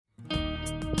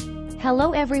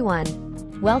Hello everyone.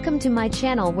 Welcome to my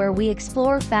channel where we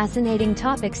explore fascinating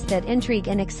topics that intrigue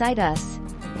and excite us.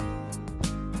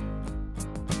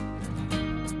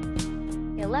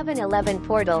 1111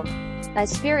 Portal, a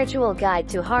spiritual guide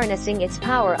to harnessing its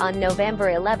power on November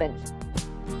 11th.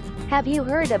 Have you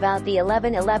heard about the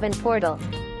 1111 Portal?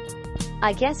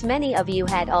 I guess many of you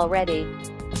had already.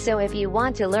 So if you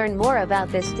want to learn more about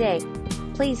this day,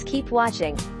 please keep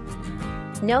watching.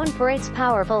 Known for its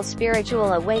powerful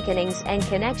spiritual awakenings and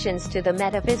connections to the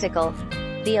metaphysical,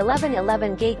 the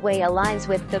 1111 Gateway aligns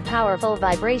with the powerful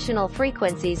vibrational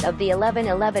frequencies of the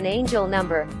 1111 angel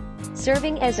number,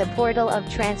 serving as a portal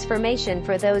of transformation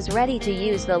for those ready to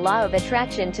use the law of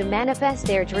attraction to manifest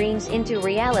their dreams into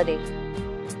reality.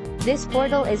 This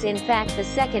portal is in fact the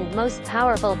second most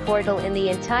powerful portal in the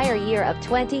entire year of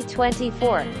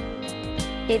 2024.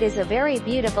 It is a very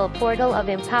beautiful portal of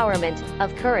empowerment,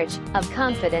 of courage, of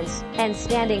confidence, and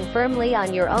standing firmly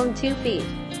on your own 2 feet.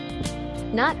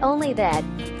 Not only that,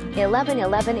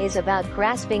 1111 is about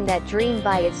grasping that dream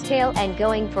by its tail and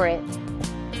going for it.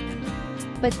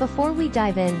 But before we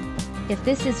dive in, if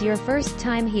this is your first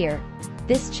time here,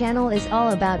 this channel is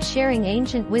all about sharing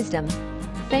ancient wisdom,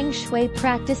 feng shui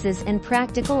practices and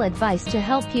practical advice to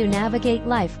help you navigate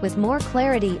life with more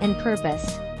clarity and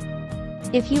purpose.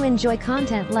 If you enjoy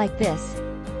content like this,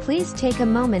 please take a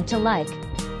moment to like,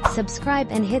 subscribe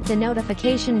and hit the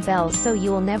notification bell so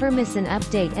you will never miss an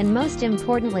update, and most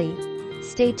importantly,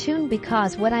 stay tuned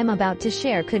because what I'm about to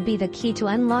share could be the key to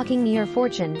unlocking your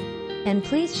fortune. And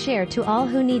please share to all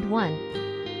who need one.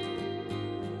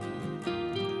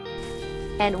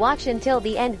 And watch until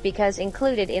the end because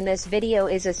included in this video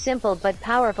is a simple but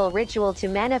powerful ritual to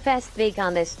manifest big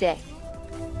on this day.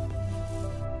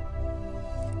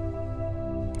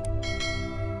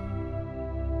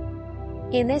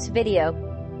 In this video,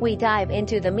 we dive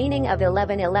into the meaning of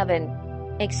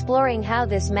 1111, exploring how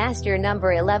this master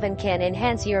number 11 can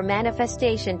enhance your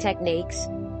manifestation techniques,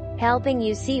 helping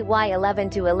you see why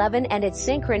 11 to 11 and its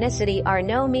synchronicity are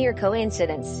no mere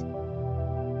coincidence.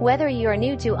 Whether you're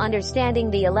new to understanding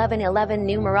the 1111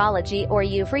 numerology or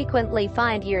you frequently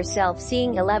find yourself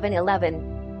seeing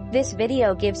 1111, this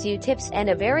video gives you tips and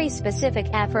a very specific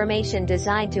affirmation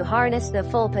designed to harness the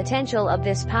full potential of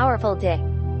this powerful day.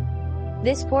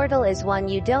 This portal is one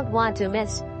you don't want to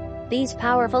miss. These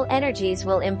powerful energies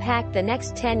will impact the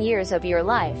next 10 years of your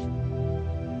life.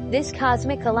 This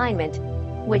cosmic alignment,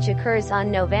 which occurs on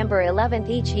November 11th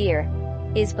each year,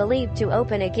 is believed to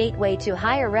open a gateway to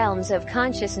higher realms of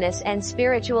consciousness and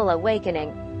spiritual awakening.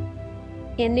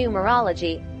 In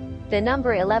numerology, the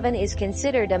number 11 is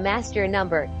considered a master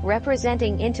number,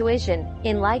 representing intuition,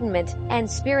 enlightenment, and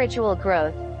spiritual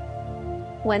growth.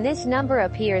 When this number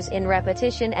appears in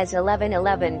repetition as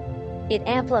 1111, it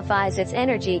amplifies its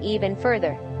energy even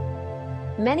further.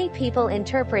 Many people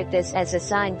interpret this as a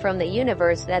sign from the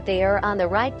universe that they are on the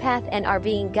right path and are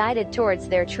being guided towards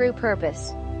their true purpose.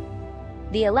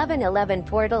 The 1111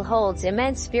 portal holds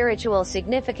immense spiritual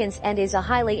significance and is a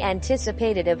highly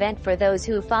anticipated event for those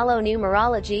who follow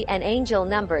numerology and angel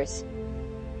numbers.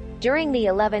 During the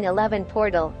 1111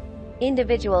 portal,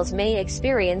 individuals may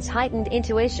experience heightened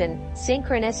intuition,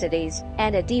 synchronicities,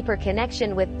 and a deeper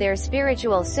connection with their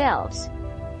spiritual selves.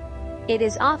 It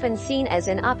is often seen as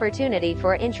an opportunity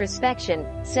for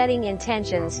introspection, setting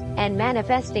intentions, and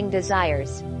manifesting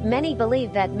desires. Many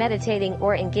believe that meditating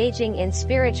or engaging in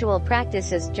spiritual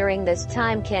practices during this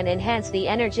time can enhance the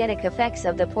energetic effects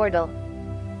of the portal.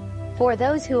 For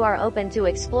those who are open to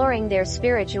exploring their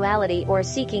spirituality or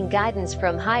seeking guidance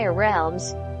from higher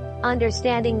realms,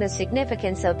 understanding the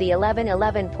significance of the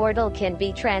 1111 portal can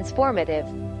be transformative.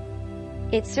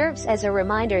 It serves as a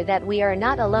reminder that we are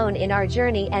not alone in our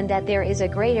journey and that there is a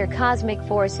greater cosmic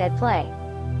force at play.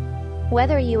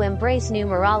 Whether you embrace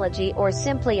numerology or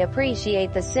simply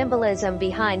appreciate the symbolism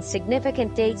behind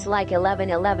significant dates like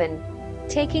 1111,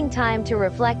 taking time to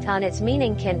reflect on its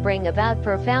meaning can bring about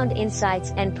profound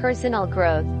insights and personal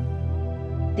growth.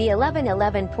 The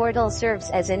 1111 portal serves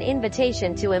as an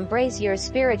invitation to embrace your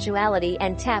spirituality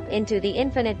and tap into the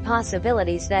infinite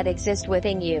possibilities that exist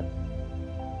within you.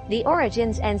 The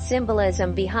origins and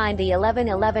symbolism behind the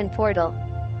 1111 portal.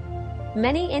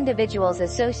 Many individuals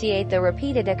associate the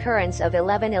repeated occurrence of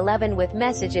 1111 with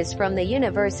messages from the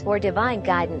universe or divine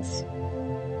guidance.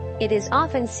 It is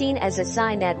often seen as a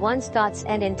sign that one's thoughts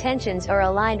and intentions are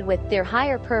aligned with their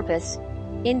higher purpose,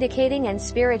 indicating an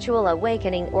spiritual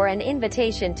awakening or an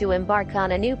invitation to embark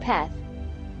on a new path.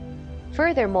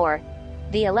 Furthermore,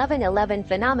 the 1111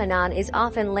 phenomenon is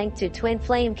often linked to twin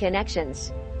flame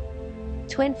connections.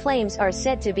 Twin flames are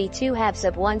said to be two halves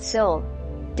of one soul,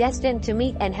 destined to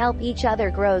meet and help each other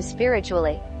grow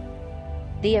spiritually.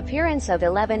 The appearance of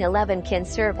 1111 can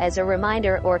serve as a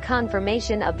reminder or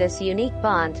confirmation of this unique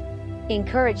bond,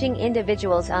 encouraging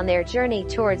individuals on their journey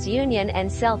towards union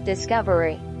and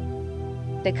self-discovery.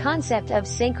 The concept of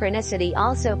synchronicity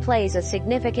also plays a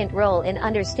significant role in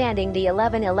understanding the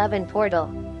 1111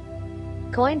 portal.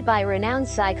 Coined by renowned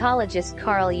psychologist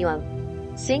Carl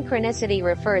Jung, synchronicity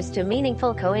refers to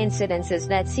meaningful coincidences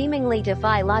that seemingly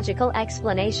defy logical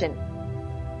explanation.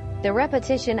 The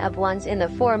repetition of ones in the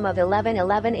form of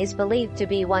 1111 is believed to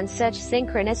be one such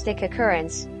synchronistic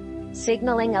occurrence,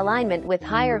 signaling alignment with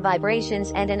higher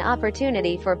vibrations and an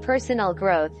opportunity for personal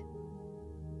growth.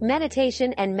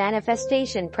 Meditation and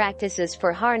manifestation practices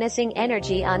for harnessing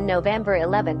energy on November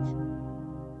 11th.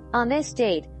 On this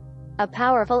date, a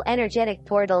powerful energetic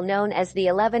portal known as the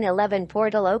 1111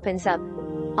 portal opens up,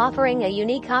 offering a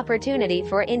unique opportunity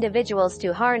for individuals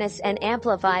to harness and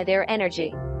amplify their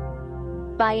energy.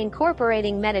 By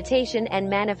incorporating meditation and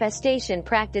manifestation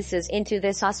practices into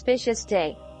this auspicious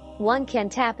day, one can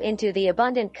tap into the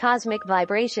abundant cosmic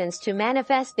vibrations to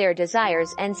manifest their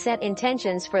desires and set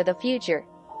intentions for the future.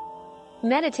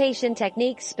 Meditation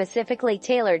techniques specifically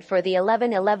tailored for the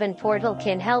 1111 portal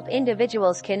can help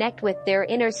individuals connect with their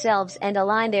inner selves and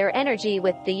align their energy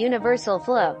with the universal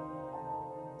flow.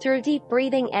 Through deep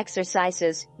breathing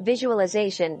exercises,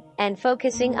 visualization, and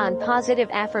focusing on positive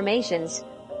affirmations,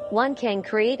 one can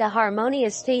create a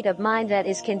harmonious state of mind that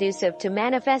is conducive to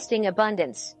manifesting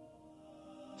abundance.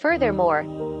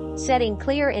 Furthermore, setting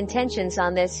clear intentions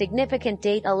on this significant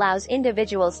date allows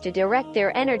individuals to direct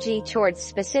their energy towards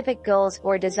specific goals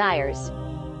or desires.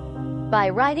 By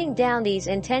writing down these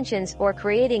intentions or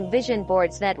creating vision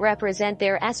boards that represent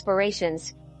their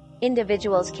aspirations,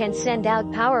 individuals can send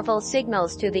out powerful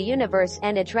signals to the universe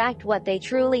and attract what they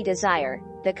truly desire.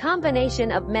 The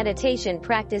combination of meditation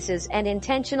practices and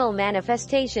intentional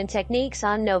manifestation techniques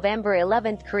on November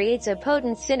 11th creates a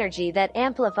potent synergy that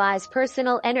amplifies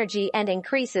personal energy and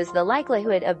increases the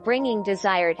likelihood of bringing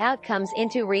desired outcomes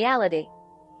into reality.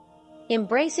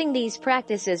 Embracing these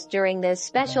practices during this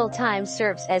special time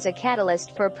serves as a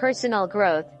catalyst for personal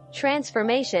growth,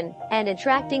 transformation, and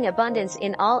attracting abundance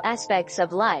in all aspects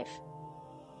of life.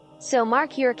 So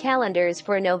mark your calendars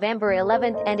for November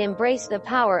 11th and embrace the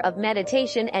power of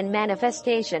meditation and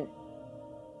manifestation.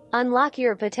 Unlock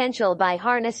your potential by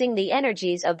harnessing the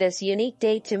energies of this unique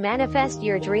date to manifest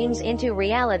your dreams into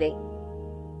reality.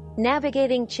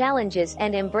 Navigating challenges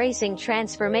and embracing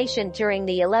transformation during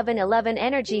the 1111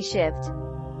 energy shift.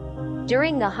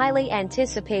 During the highly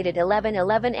anticipated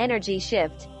 1111 energy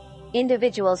shift,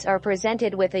 individuals are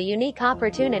presented with a unique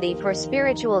opportunity for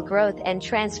spiritual growth and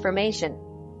transformation.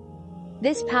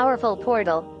 This powerful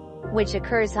portal, which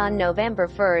occurs on November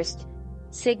 1st,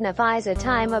 signifies a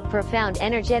time of profound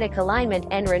energetic alignment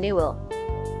and renewal.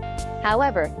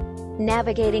 However,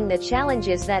 navigating the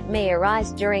challenges that may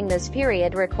arise during this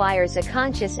period requires a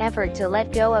conscious effort to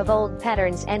let go of old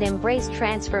patterns and embrace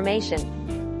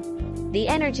transformation. The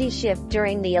energy shift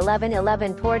during the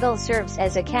 1111 portal serves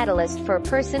as a catalyst for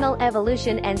personal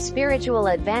evolution and spiritual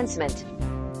advancement.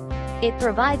 It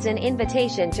provides an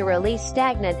invitation to release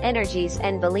stagnant energies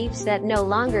and beliefs that no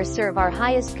longer serve our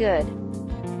highest good.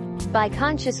 By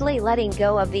consciously letting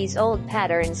go of these old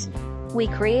patterns, we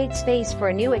create space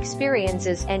for new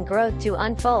experiences and growth to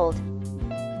unfold.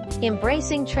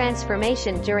 Embracing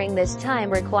transformation during this time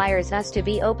requires us to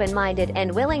be open-minded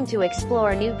and willing to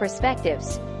explore new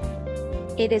perspectives.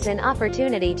 It is an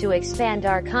opportunity to expand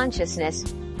our consciousness,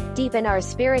 deepen our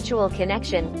spiritual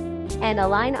connection, and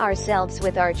align ourselves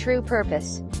with our true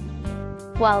purpose.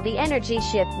 While the energy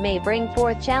shift may bring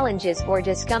forth challenges or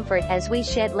discomfort as we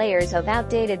shed layers of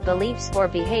outdated beliefs or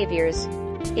behaviors,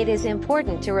 it is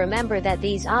important to remember that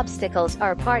these obstacles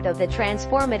are part of the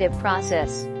transformative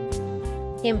process.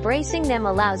 Embracing them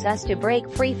allows us to break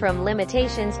free from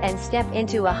limitations and step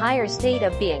into a higher state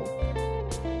of being.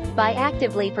 By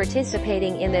actively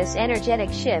participating in this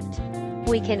energetic shift,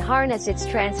 we can harness its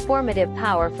transformative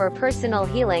power for personal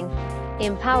healing,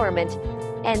 empowerment,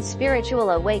 and spiritual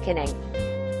awakening.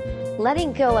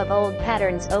 Letting go of old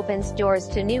patterns opens doors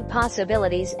to new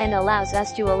possibilities and allows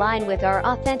us to align with our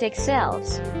authentic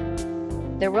selves.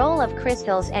 The role of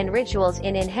crystals and rituals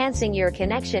in enhancing your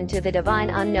connection to the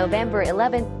divine on November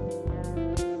 11th.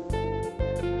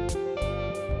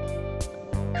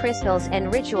 Crystals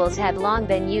and rituals have long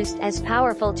been used as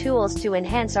powerful tools to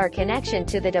enhance our connection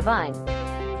to the divine.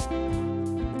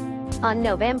 On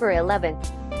November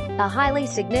 11th, a highly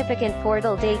significant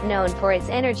portal date known for its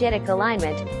energetic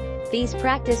alignment, these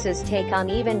practices take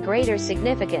on even greater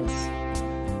significance.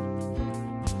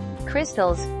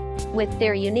 Crystals, with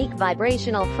their unique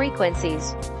vibrational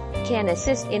frequencies, can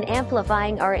assist in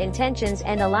amplifying our intentions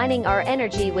and aligning our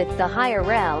energy with the higher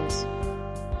realms.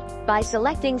 By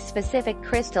selecting specific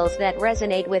crystals that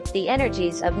resonate with the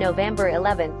energies of November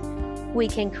 11th, we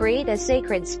can create a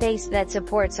sacred space that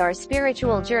supports our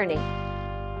spiritual journey.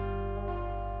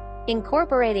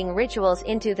 Incorporating rituals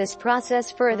into this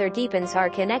process further deepens our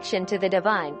connection to the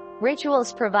divine.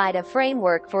 Rituals provide a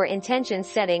framework for intention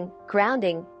setting,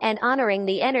 grounding, and honoring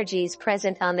the energies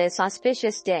present on this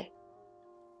auspicious day.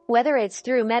 Whether it's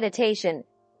through meditation,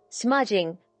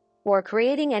 smudging, or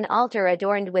creating an altar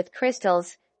adorned with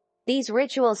crystals, these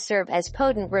rituals serve as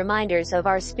potent reminders of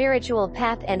our spiritual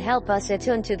path and help us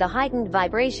attune to the heightened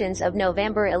vibrations of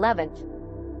November 11th.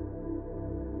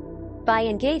 By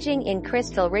engaging in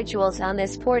crystal rituals on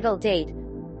this portal date,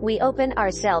 we open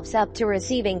ourselves up to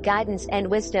receiving guidance and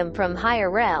wisdom from higher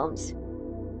realms.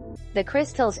 The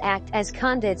crystals act as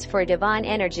conduits for divine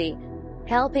energy,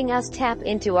 helping us tap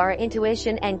into our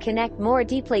intuition and connect more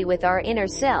deeply with our inner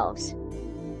selves.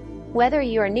 Whether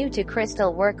you're new to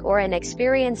crystal work or an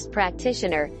experienced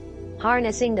practitioner,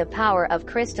 harnessing the power of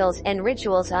crystals and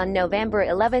rituals on November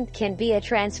 11th can be a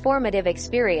transformative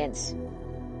experience.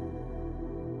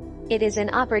 It is an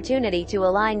opportunity to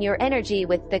align your energy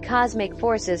with the cosmic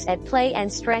forces at play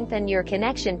and strengthen your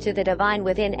connection to the divine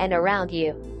within and around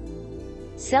you.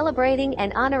 Celebrating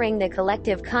and honoring the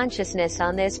collective consciousness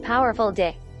on this powerful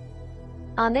day.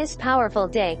 On this powerful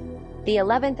day, the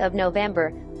 11th of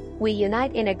November, we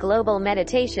unite in a global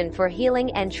meditation for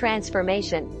healing and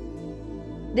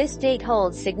transformation. This date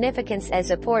holds significance as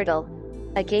a portal,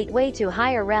 a gateway to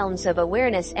higher realms of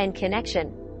awareness and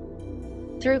connection.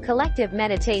 Through collective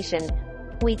meditation,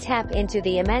 we tap into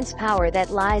the immense power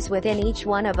that lies within each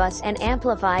one of us and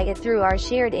amplify it through our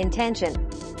shared intention.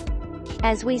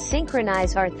 As we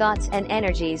synchronize our thoughts and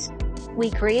energies,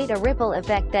 we create a ripple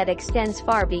effect that extends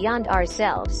far beyond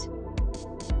ourselves.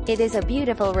 It is a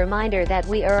beautiful reminder that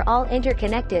we are all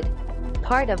interconnected,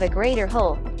 part of a greater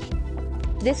whole.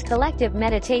 This collective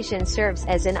meditation serves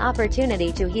as an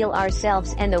opportunity to heal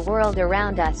ourselves and the world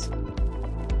around us.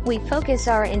 We focus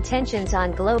our intentions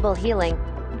on global healing,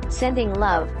 sending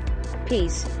love,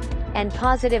 peace, and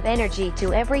positive energy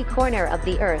to every corner of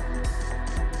the earth.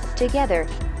 Together,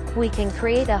 we can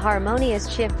create a harmonious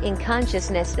shift in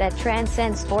consciousness that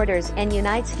transcends borders and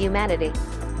unites humanity.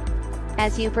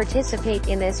 As you participate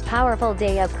in this powerful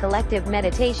day of collective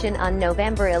meditation on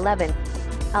November 11th,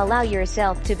 allow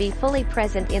yourself to be fully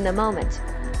present in the moment.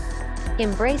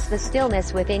 Embrace the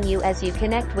stillness within you as you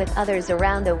connect with others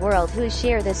around the world who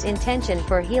share this intention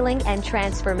for healing and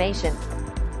transformation.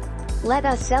 Let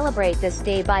us celebrate this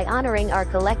day by honoring our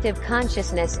collective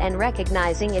consciousness and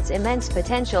recognizing its immense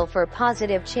potential for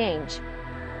positive change.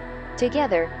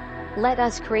 Together, let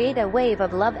us create a wave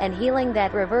of love and healing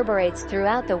that reverberates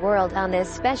throughout the world on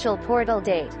this special portal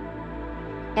date.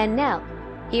 And now,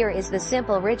 here is the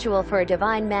simple ritual for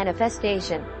divine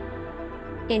manifestation.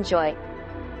 Enjoy.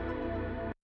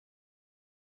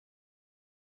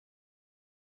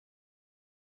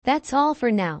 That's all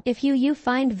for now. If you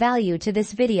find value to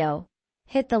this video,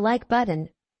 hit the like button,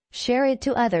 share it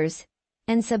to others,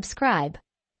 and subscribe.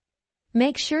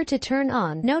 Make sure to turn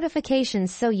on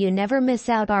notifications so you never miss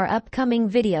out our upcoming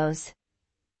videos.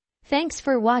 Thanks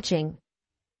for watching.